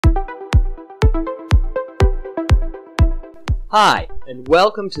Hi, and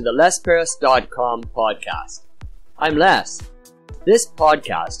welcome to the LesParis.com podcast. I'm Les. This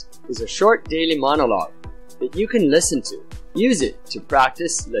podcast is a short daily monologue that you can listen to. Use it to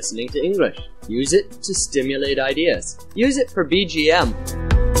practice listening to English. Use it to stimulate ideas. Use it for BGM.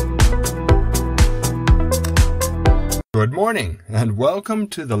 Good morning, and welcome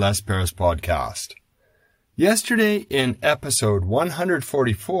to the Les Paris podcast. Yesterday in episode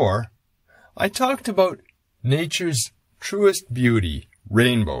 144, I talked about nature's truest beauty,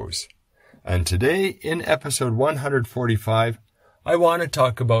 rainbows. And today, in episode 145, I want to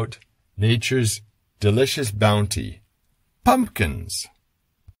talk about nature's delicious bounty, pumpkins.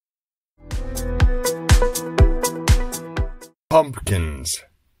 Pumpkins.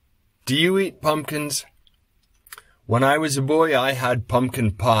 Do you eat pumpkins? When I was a boy, I had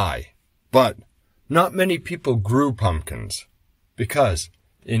pumpkin pie, but not many people grew pumpkins because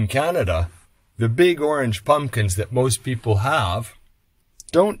in Canada, the big orange pumpkins that most people have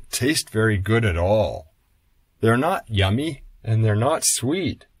don't taste very good at all. They're not yummy and they're not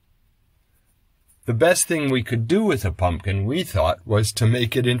sweet. The best thing we could do with a pumpkin, we thought, was to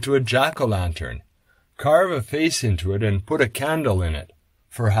make it into a jack-o'-lantern, carve a face into it and put a candle in it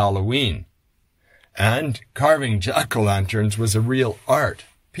for Halloween. And carving jack-o'-lanterns was a real art.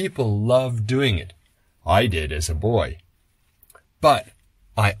 People loved doing it. I did as a boy. But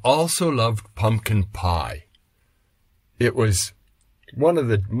I also loved pumpkin pie. It was one of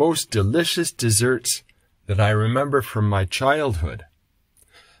the most delicious desserts that I remember from my childhood.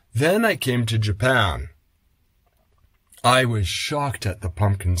 Then I came to Japan. I was shocked at the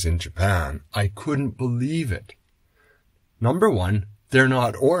pumpkins in Japan. I couldn't believe it. Number one, they're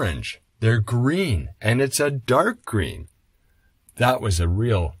not orange. They're green, and it's a dark green. That was a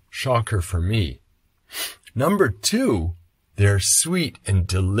real shocker for me. Number two, they're sweet and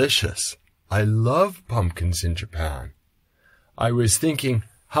delicious. I love pumpkins in Japan. I was thinking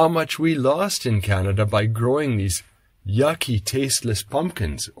how much we lost in Canada by growing these yucky, tasteless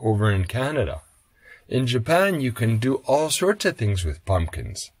pumpkins over in Canada. In Japan, you can do all sorts of things with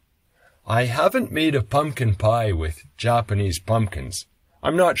pumpkins. I haven't made a pumpkin pie with Japanese pumpkins.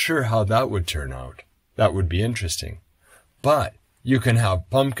 I'm not sure how that would turn out. That would be interesting. But you can have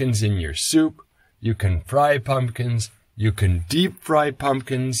pumpkins in your soup. You can fry pumpkins. You can deep fry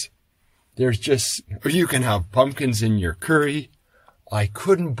pumpkins. You can have pumpkins in your curry. I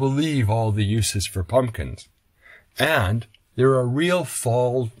couldn't believe all the uses for pumpkins. And they're a real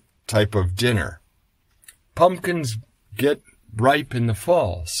fall type of dinner. Pumpkins get ripe in the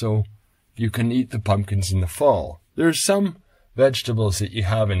fall, so you can eat the pumpkins in the fall. There's some vegetables that you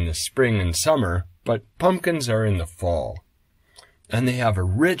have in the spring and summer, but pumpkins are in the fall. And they have a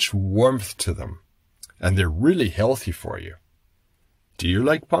rich warmth to them. And they're really healthy for you. Do you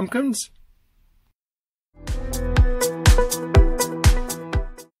like pumpkins?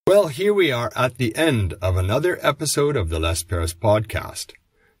 Well, here we are at the end of another episode of the Les Paris podcast.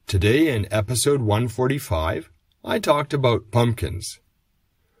 Today in episode 145, I talked about pumpkins.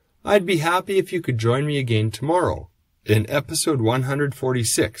 I'd be happy if you could join me again tomorrow in episode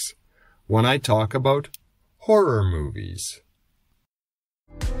 146 when I talk about horror movies.